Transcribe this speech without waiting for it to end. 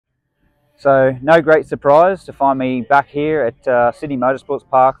So no great surprise to find me back here at Sydney Motorsport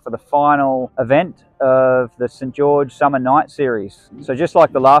Park for the final event of the St George Summer Night Series. So just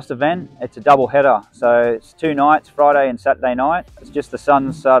like the last event, it's a double header. So it's 2 nights, Friday and Saturday night. It's just the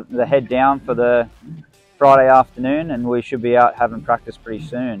sun's starting to head down for the Friday afternoon, and we should be out having practice pretty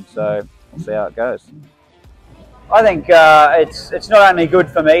soon. So we'll see how it goes. I think it's not only good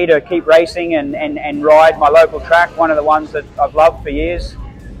for me to keep racing and ride my local track, one of the ones that I've loved for years,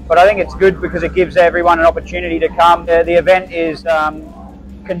 but I think it's good because it gives everyone an opportunity to come. The event is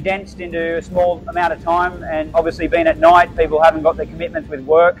condensed into a small amount of time, and obviously being at night, people haven't got their commitments with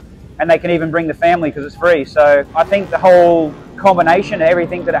work, and they can even bring the family because it's free. So I think the whole combination of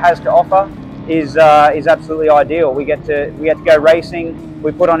everything that it has to offer is absolutely ideal. We get to go racing,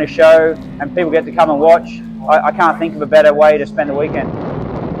 we put on a show, and people get to come and watch. I can't think of a better way to spend the weekend.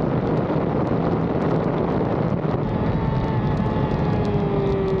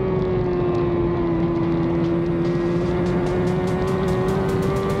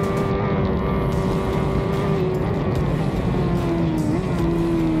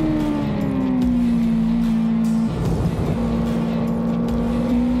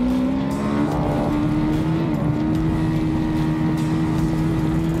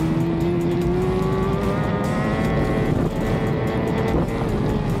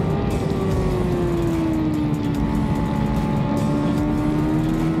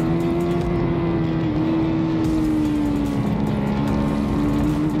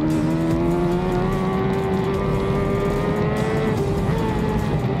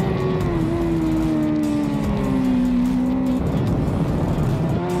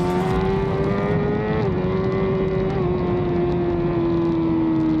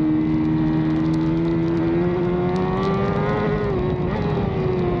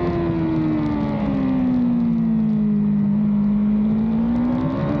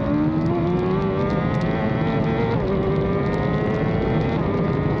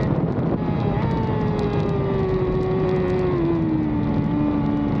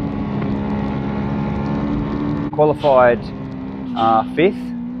 Qualified 5th.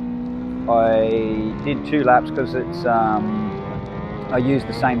 I did 2 laps because it's I used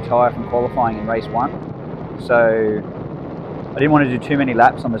the same tyre from qualifying in race 1, so I didn't want to do too many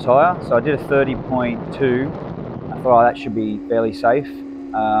laps on the tyre, so I did a 30.2. I thought, oh, that should be fairly safe,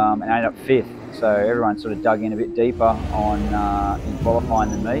 and I ended up 5th. So everyone sort of dug in a bit deeper on in qualifying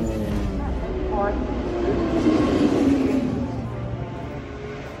than me.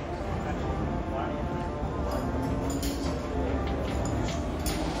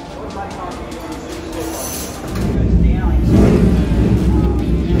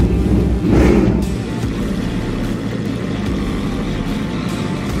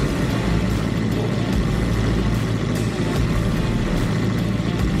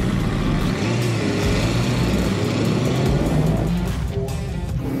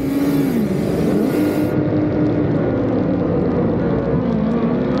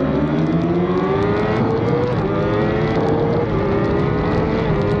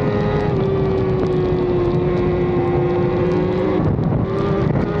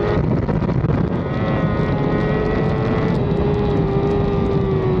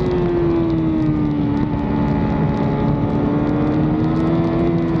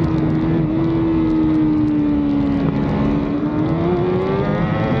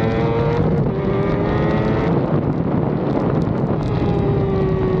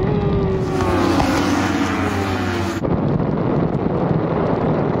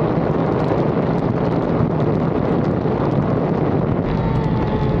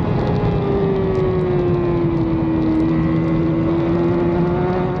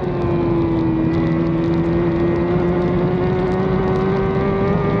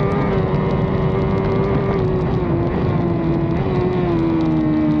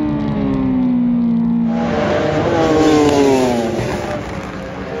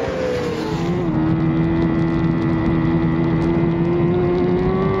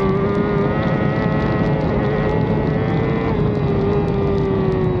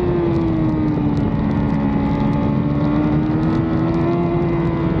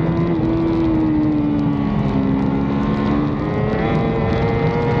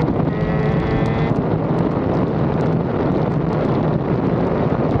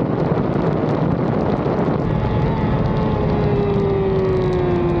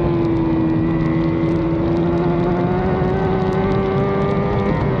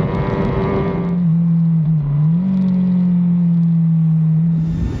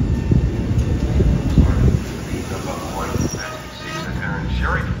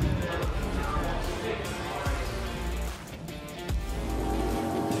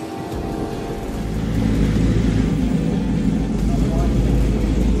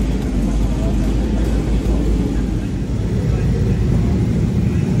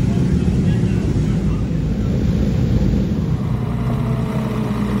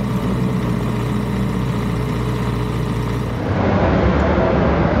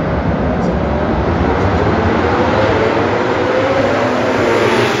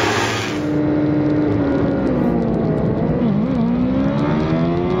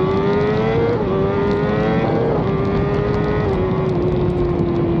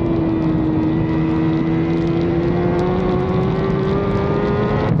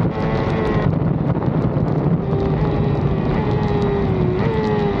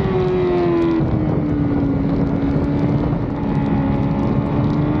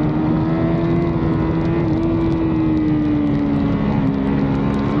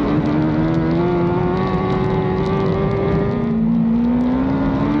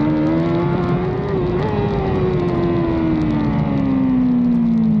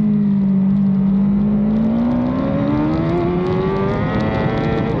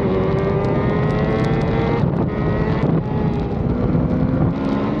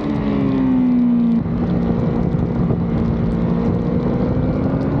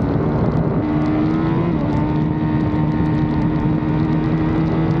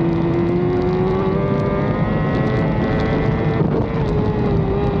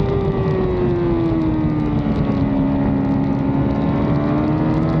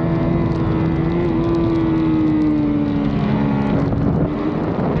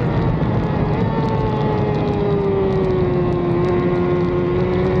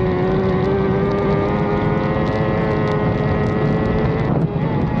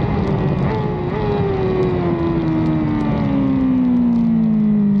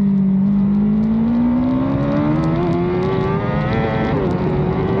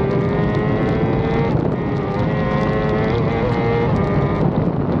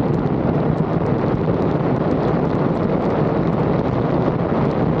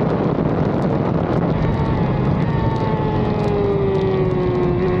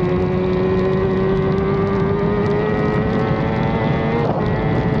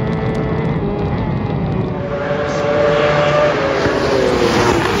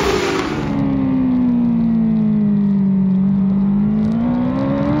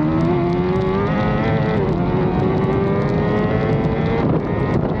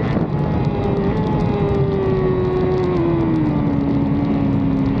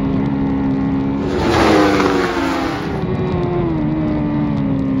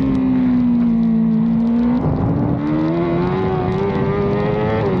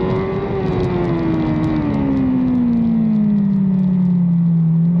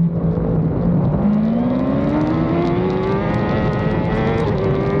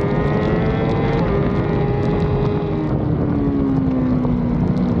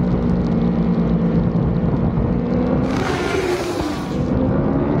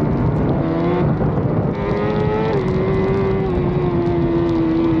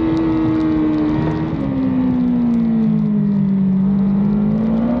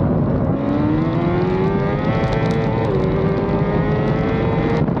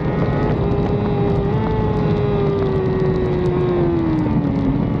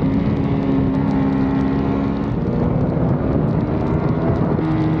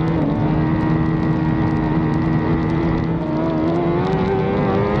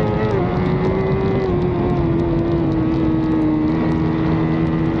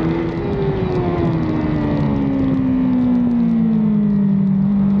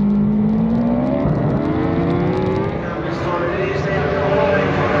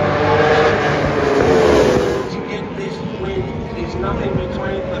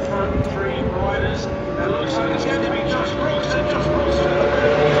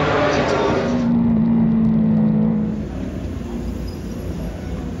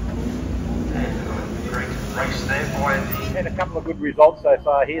 couple of good results so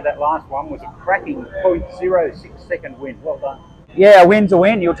far here. That last one was a cracking 0.06 second win. Well done. Yeah, a win's a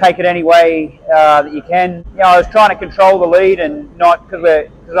win. You'll take it any way that you can. You know, I was trying to control the lead and not,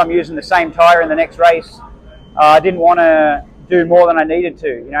 because I'm using the same tyre in the next race, I didn't want to do more than I needed to.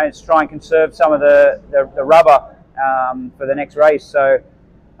 You know, just try and conserve some of the rubber for the next race. So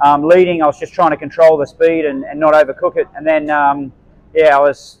leading, I was just trying to control the speed and not overcook it. And then yeah,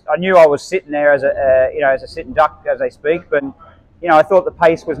 I knew I was sitting there as a as a sitting duck, as they speak. But you know, I thought the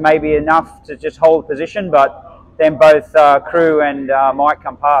pace was maybe enough to just hold position, but then both Crew and Mike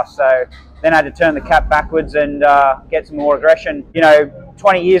come past. So then I had to turn the cap backwards and get some more aggression. You know,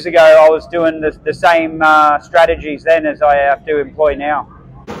 20 years ago, I was doing the same strategies then as I have to employ now.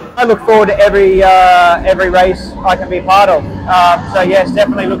 I look forward to every race I can be part of. So yes,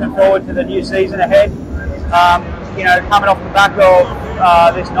 definitely looking forward to the new season ahead. You know, coming off the back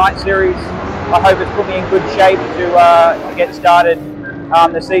of this night series, I hope it's put me in good shape to get started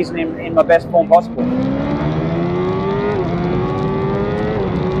the season in my best form possible.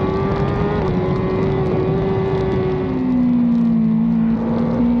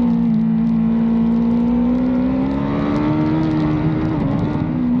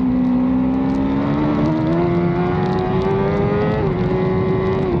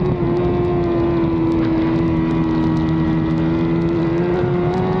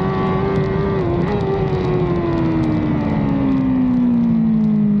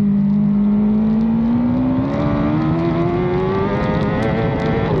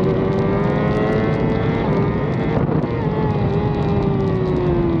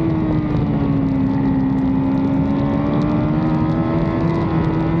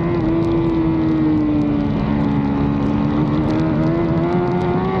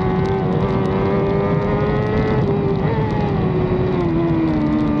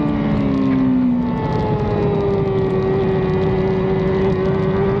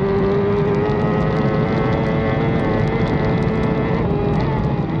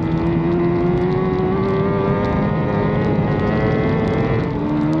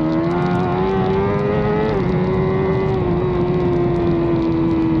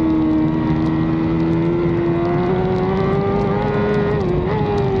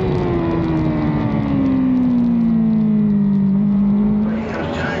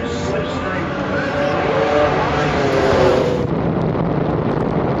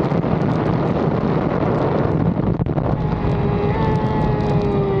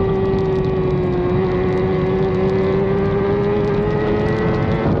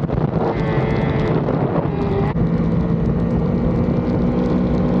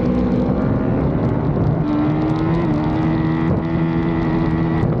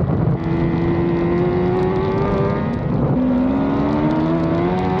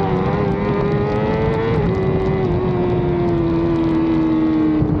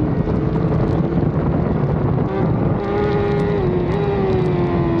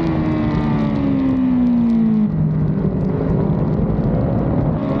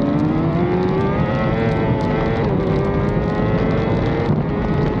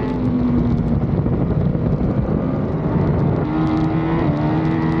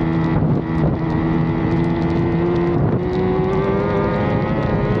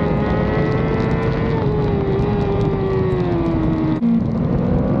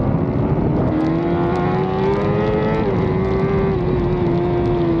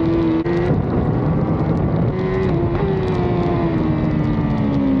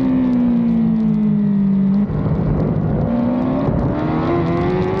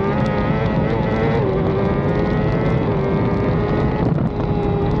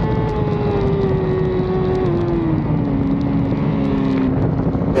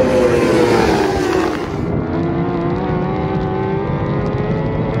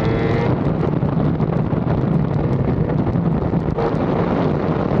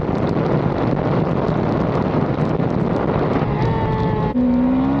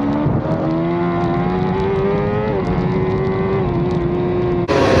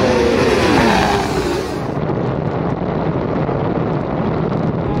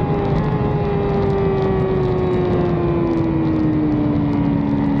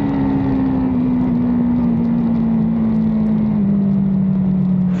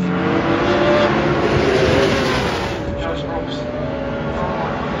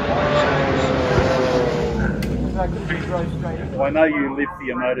 Well, I know you live for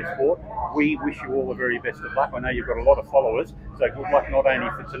your motorsport. We wish you all the very best of luck. I know you've got a lot of followers, so good luck not only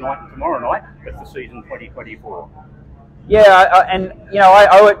for tonight and tomorrow night, but for season 2024. Yeah, and you know, I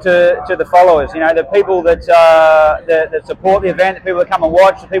owe it to the followers. You know, the people that support the event, the people that come and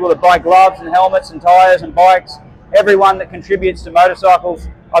watch, the people that buy gloves and helmets and tyres and bikes. everyone that contributes to motorcycles.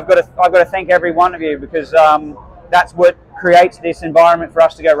 I've got to thank every one of you, because that's what creates this environment for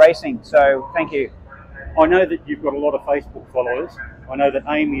us to go racing. So thank you. I know that you've got a lot of Facebook followers. I know that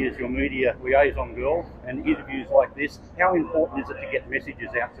Amy is your media liaison girl, and interviews like this, how important is it to get messages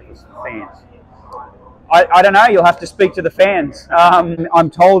out to the fans? I don't know, you'll have to speak to the fans. I'm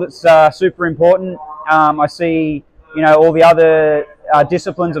told it's super important. I see, you know, all the other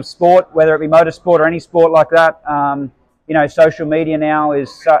disciplines of sport, whether it be motorsport or any sport like that, you know, social media now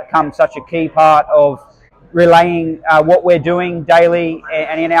is become such a key part of relaying what we're doing daily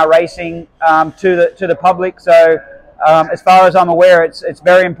and in our racing to the public. So as far as I'm aware, it's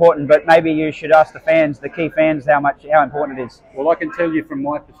very important, but maybe you should ask the fans, the key fans, how important it is. Well, I can tell you from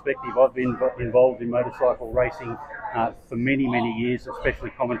my perspective, I've been involved in motorcycle racing for many, many years,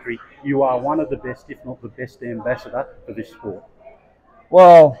 especially commentary. You are one of the best, if not the best ambassador for this sport.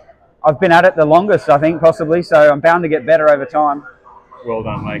 Well, I've been at it the longest, I think, possibly, so I'm bound to get better over time. Well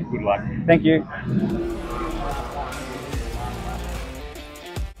done, mate. Good luck. Thank you.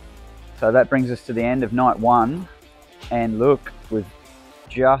 So that brings us to the end of night one, and look, we've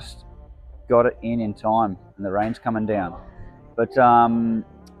just got it in time, and the rain's coming down. But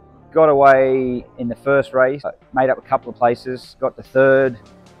got away in the first race, made up a couple of places, got to third,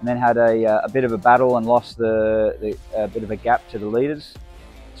 and then had a bit of a battle and lost a bit of a gap to the leaders.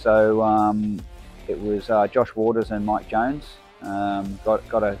 So it was Josh Waters and Mike Jones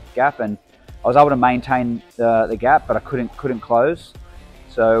got a gap, and I was able to maintain the gap, but I couldn't close.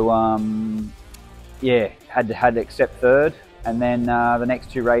 So yeah, had to accept third, and then the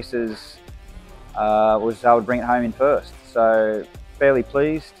next two races was able to bring it home in first. So fairly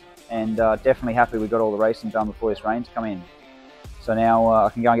pleased, and definitely happy we got all the racing done before this rain's come in. So now I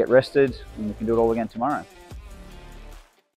can go and get rested, and we can do it all again tomorrow.